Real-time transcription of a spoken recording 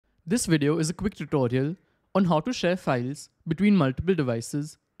This video is a quick tutorial on how to share files between multiple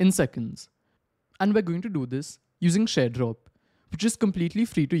devices in seconds. And we're going to do this using Sharedrop, which is completely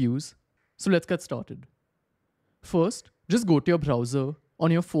free to use. So let's get started. First, just go to your browser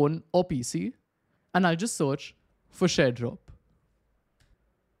on your phone or PC, and I'll just search for Sharedrop.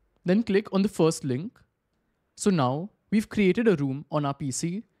 Then click on the first link. So now we've created a room on our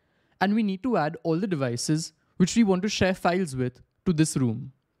PC, and we need to add all the devices which we want to share files with to this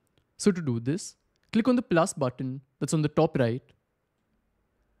room. So to do this, click on the plus button that's on the top right.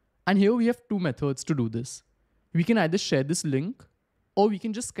 And here we have two methods to do this. We can either share this link or we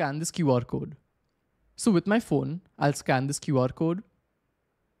can just scan this QR code. So with my phone, I'll scan this QR code.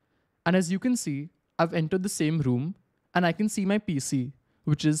 And as you can see, I've entered the same room and I can see my PC,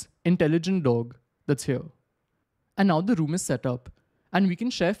 which is Intelligent Dog, that's here. And now the room is set up and we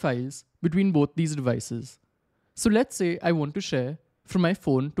can share files between both these devices. So let's say I want to share from my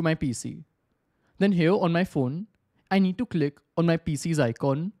phone to my PC. Then here on my phone, I need to click on my PC's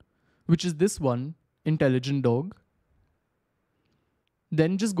icon, which is this one, Intelligent Dog.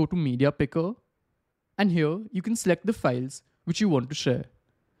 Then just go to Media Picker. And here you can select the files which you want to share.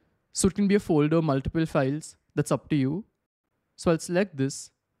 So it can be a folder, multiple files, that's up to you. So I'll select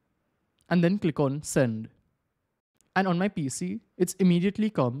this and then click on Send. And on my PC, it's immediately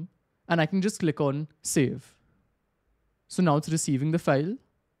come and I can just click on Save. So now it's receiving the file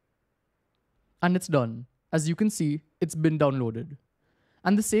and it's done. As you can see, it's been downloaded.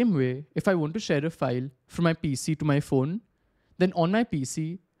 And the same way, if I want to share a file from my PC to my phone, then on my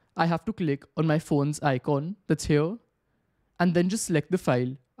PC, I have to click on my phone's icon that's here and then just select the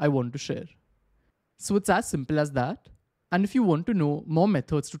file I want to share. So it's as simple as that. And if you want to know more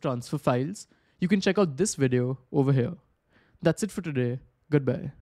methods to transfer files, you can check out this video over here. That's it for today. Goodbye.